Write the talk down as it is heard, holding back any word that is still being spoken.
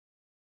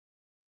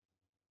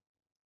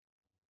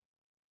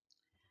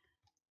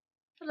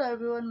Hello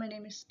everyone, my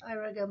name is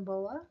Ira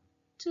Gamboa.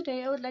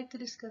 Today I would like to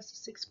discuss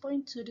the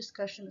 6.2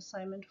 discussion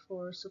assignment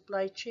for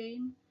Supply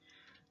Chain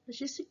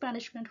Logistic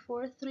Management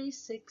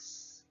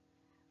 436.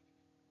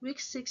 Week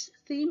 6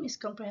 theme is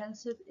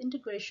Comprehensive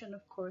Integration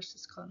of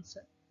Courses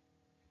Concept.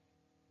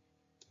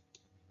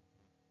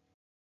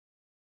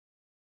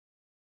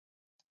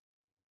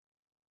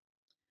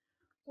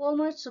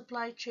 Walmart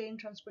Supply Chain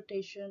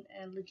Transportation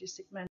and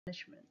Logistic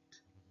Management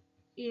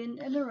in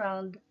and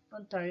around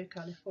Ontario,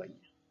 California.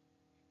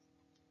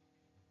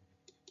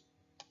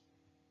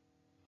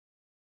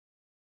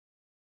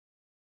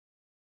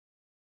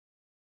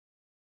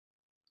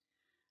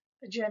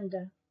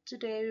 Agenda.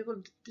 Today we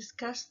will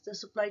discuss the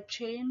supply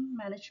chain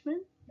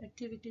management,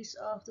 activities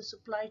of the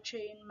supply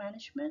chain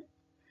management,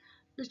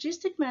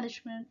 logistic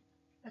management,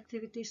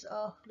 activities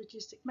of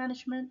logistic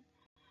management,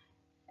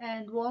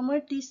 and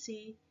Walmart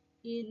DC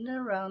in and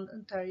around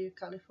Ontario,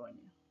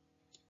 California.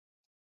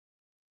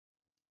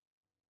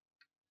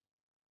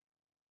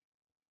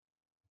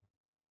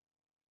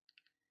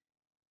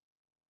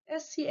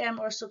 SCM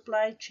or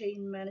supply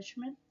chain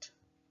management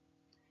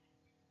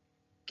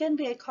can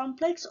be a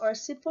complex or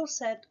simple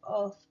set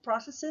of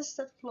processes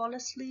that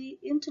flawlessly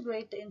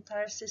integrate the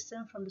entire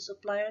system from the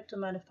supplier to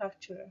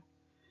manufacturer,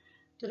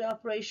 to the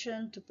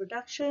operation to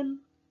production,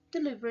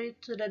 delivery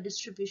to the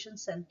distribution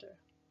center,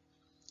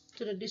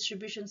 to the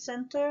distribution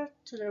center,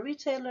 to the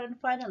retailer, and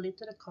finally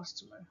to the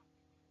customer.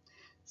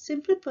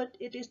 Simply put,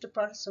 it is the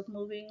process of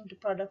moving the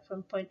product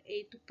from point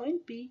A to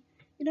point B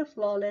in a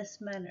flawless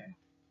manner.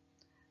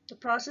 The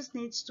process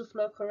needs to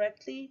flow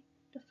correctly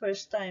the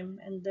first time,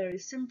 and there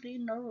is simply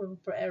no room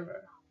for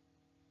error.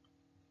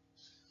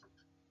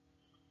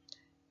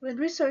 When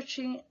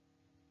researching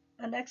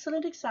an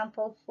excellent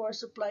example for a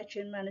supply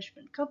chain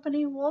management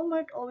company,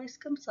 Walmart always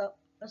comes up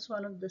as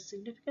one of the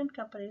significant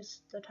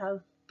companies that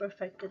have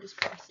perfected this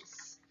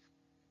process.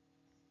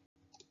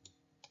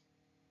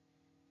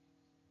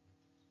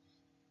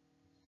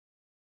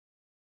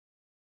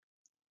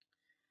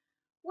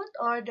 What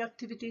are the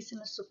activities in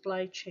a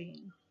supply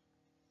chain?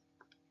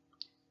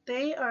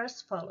 They are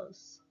as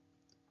follows.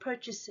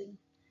 Purchasing.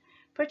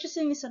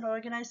 Purchasing is an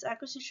organized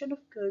acquisition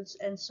of goods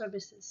and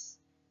services.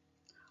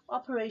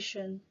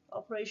 Operation.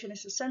 Operation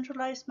is a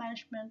centralized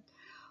management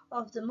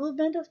of the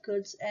movement of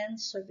goods and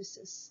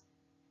services.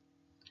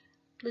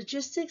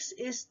 Logistics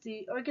is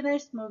the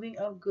organized moving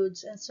of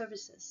goods and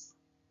services.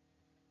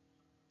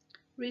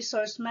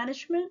 Resource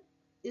management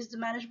is the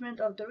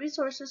management of the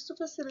resources to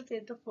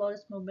facilitate the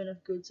flawless movement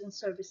of goods and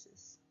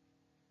services.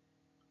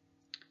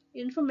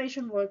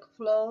 Information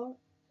workflow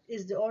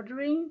is the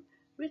ordering,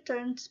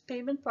 returns,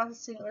 payment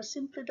processing, or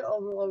simply the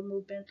overall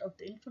movement of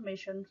the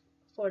information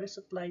for the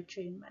supply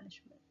chain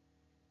management.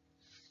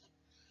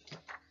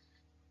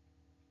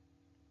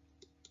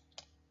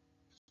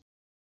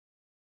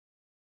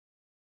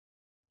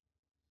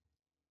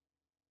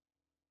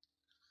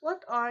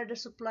 What are the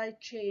supply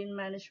chain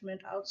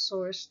management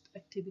outsourced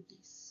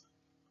activities?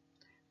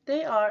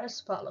 They are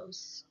as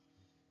follows.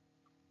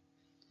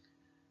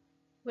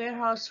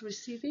 Warehouse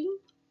receiving,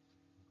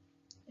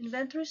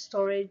 inventory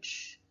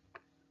storage,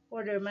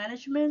 order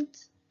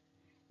management,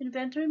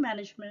 inventory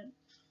management,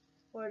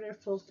 order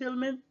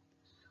fulfillment,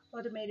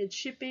 automated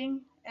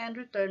shipping, and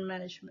return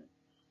management.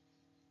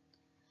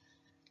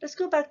 Let's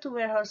go back to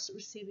warehouse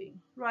receiving.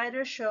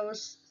 Ryder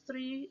shows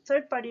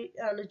third-party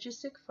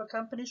logistics for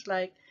companies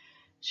like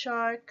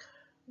Shark,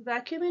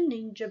 Vacuum, and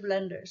Ninja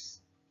blenders.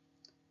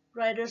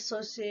 Ryder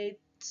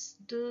associates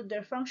do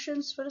their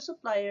functions for the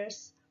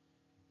suppliers,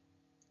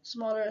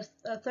 smaller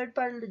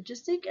third-party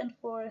logistic and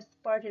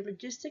fourth-party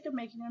logistic,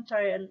 making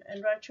Ontario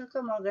and Rancho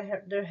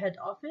Cucamonga their head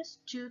office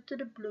due to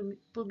the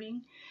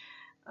booming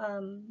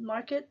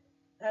market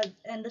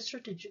and the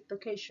strategic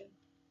location.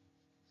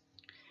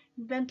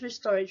 Inventory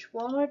storage.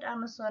 Walmart,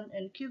 Amazon,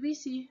 and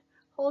QVC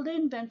hold the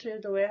inventory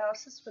of the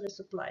warehouses for the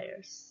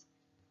suppliers.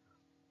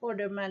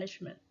 Order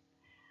management.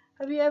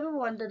 Have you ever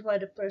wondered why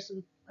the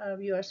person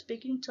you are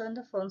speaking to on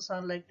the phone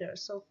sound like they are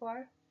so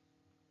far?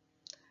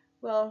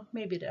 Well,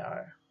 maybe they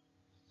are.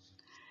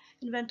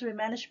 Inventory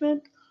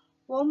management.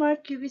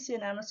 Walmart, QVC,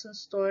 and Amazon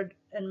stored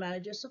and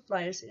manage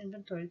suppliers'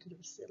 inventory to the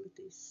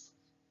facilities.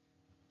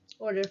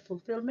 Order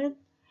fulfillment.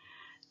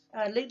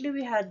 Lately,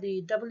 we had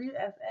the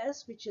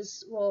WFS, which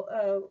is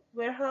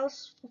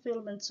Warehouse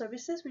Fulfillment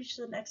Services, which is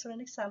an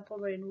excellent example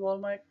wherein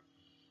Walmart,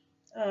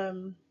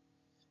 um,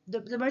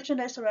 the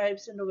merchandise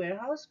arrives in the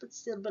warehouse but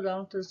still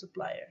belongs to the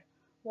supplier.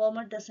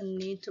 Walmart doesn't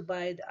need to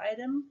buy the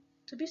item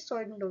to be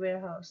stored in the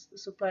warehouse. The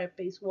supplier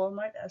pays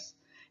Walmart as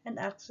and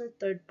acts as a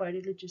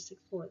third-party logistic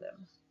for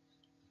them.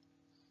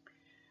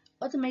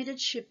 Automated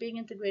shipping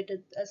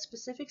integrated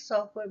specific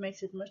software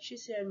makes it much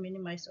easier and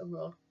minimize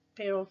overall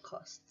payroll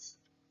costs.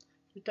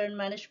 Return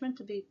management.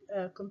 To be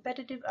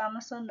competitive,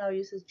 Amazon now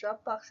uses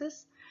drop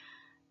boxes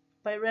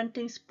by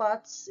renting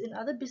spots in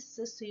other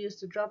businesses to use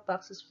the drop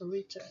boxes for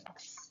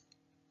returns.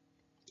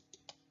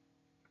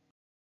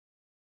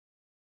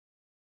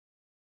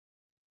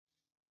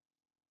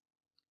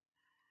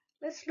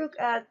 Let's look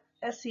at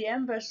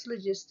SCM versus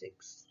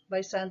Logistics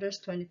by Sanders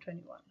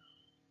 2021.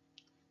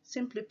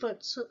 Simply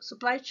put,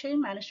 supply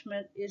chain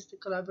management is the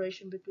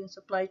collaboration between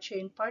supply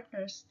chain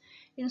partners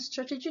in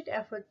strategic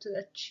effort to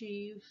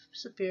achieve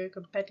superior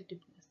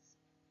competitiveness.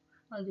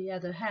 On the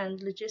other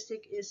hand,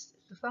 logistics is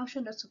the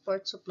function that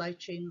supports supply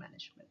chain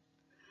management.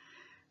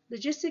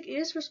 Logistics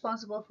is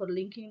responsible for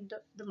linking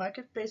the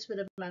marketplace with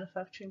the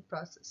manufacturing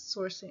process,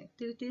 sourcing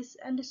activities,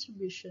 and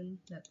distribution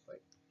network.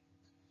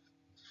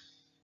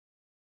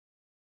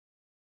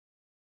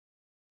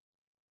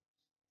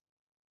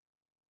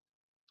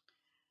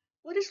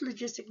 What is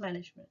logistic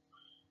management?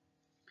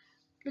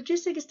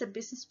 Logistics is the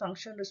business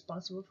function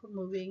responsible for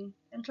moving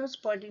and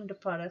transporting the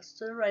products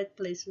to the right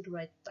place at the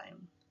right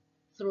time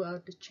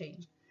throughout the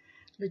chain.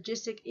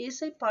 Logistics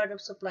is a part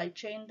of supply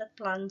chain that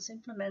plans,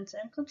 implements,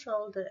 and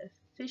controls the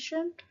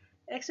efficient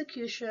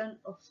execution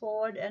of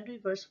forward and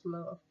reverse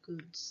flow of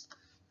goods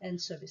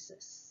and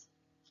services.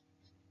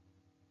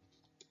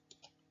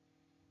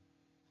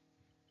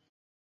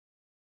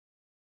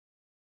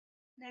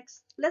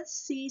 Next, let's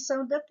see some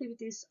of the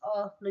activities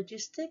of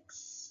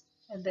logistics,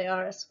 and they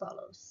are as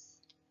follows.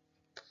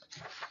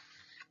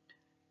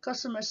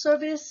 Customer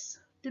service,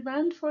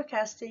 demand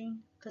forecasting,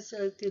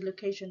 facility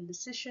location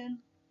decision,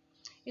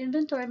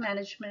 inventory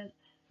management,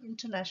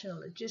 international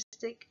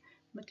logistics,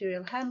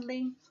 material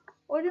handling,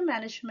 order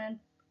management,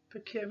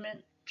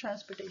 procurement,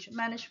 transportation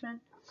management,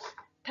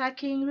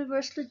 packing,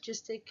 reverse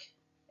logistics,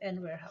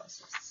 and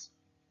warehouses.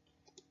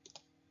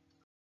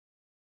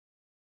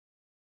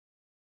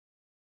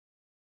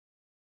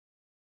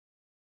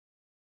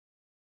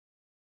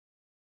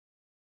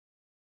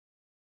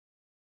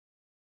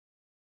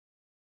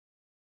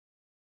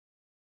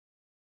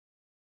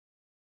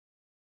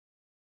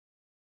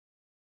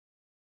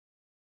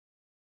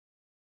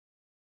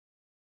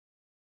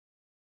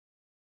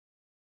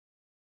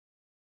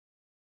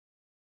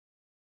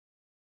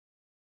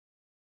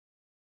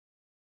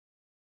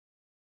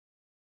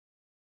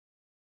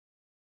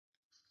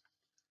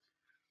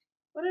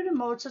 What are the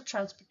modes of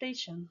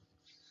transportation?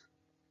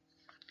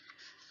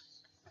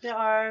 There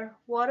are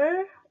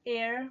water,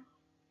 air,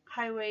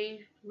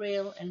 highway,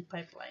 rail, and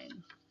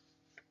pipeline.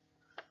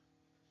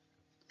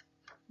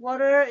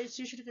 Water is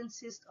usually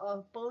consists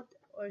of boat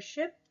or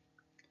ship.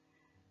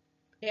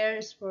 Air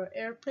is for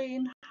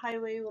airplane.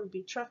 Highway will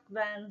be truck,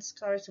 vans,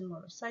 cars, and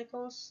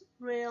motorcycles.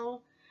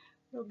 Rail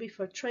will be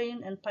for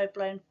train, and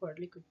pipeline for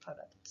liquid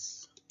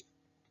products.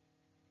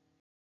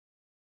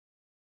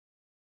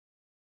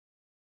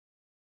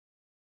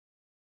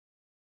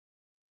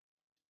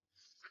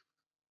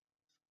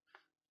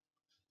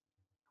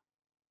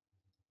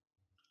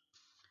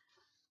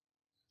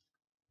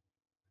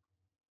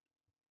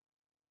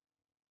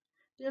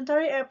 The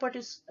Ontario Airport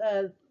is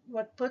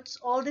what puts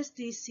all this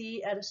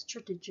DC at a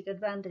strategic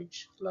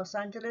advantage. Los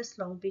Angeles,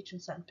 Long Beach,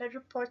 and San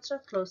Pedro ports are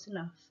close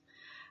enough.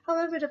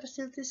 However, the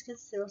facilities can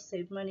still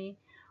save money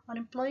on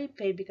employee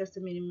pay because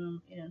the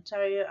minimum in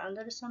Ontario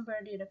under the San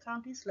Bernardino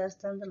County is less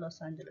than the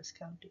Los Angeles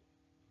County.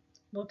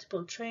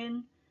 Multiple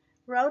train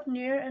route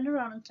near and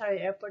around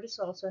Ontario Airport is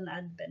also an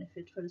added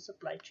benefit for the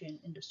supply chain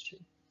industry.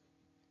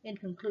 In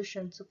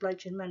conclusion, supply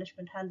chain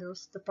management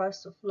handles the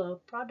process of flow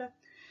of product,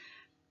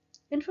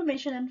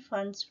 information, and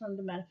funds from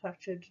the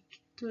manufacturer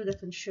to the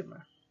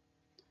consumer.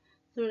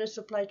 Through the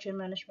supply chain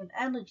management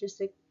and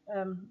logistic,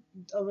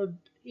 over,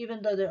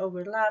 even though they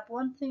overlap,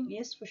 one thing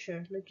is for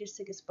sure,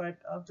 logistic is part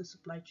of the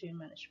supply chain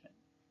management.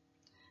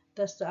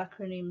 Thus, the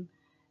acronym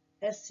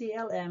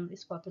SCLM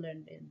is popular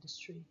in the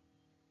industry.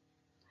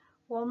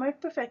 Walmart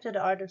perfected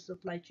the art of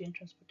supply chain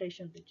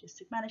transportation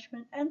logistic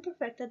management and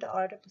perfected the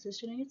art of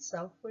positioning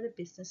itself where the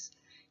business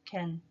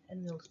can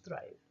and will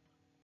thrive.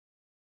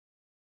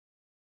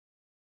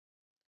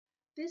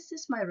 This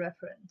is my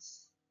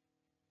reference.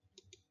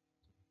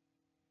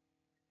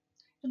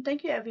 And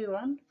thank you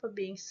everyone for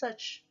being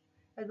such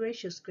a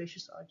gracious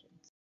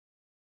audience.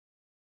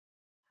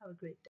 Have a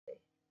great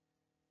day.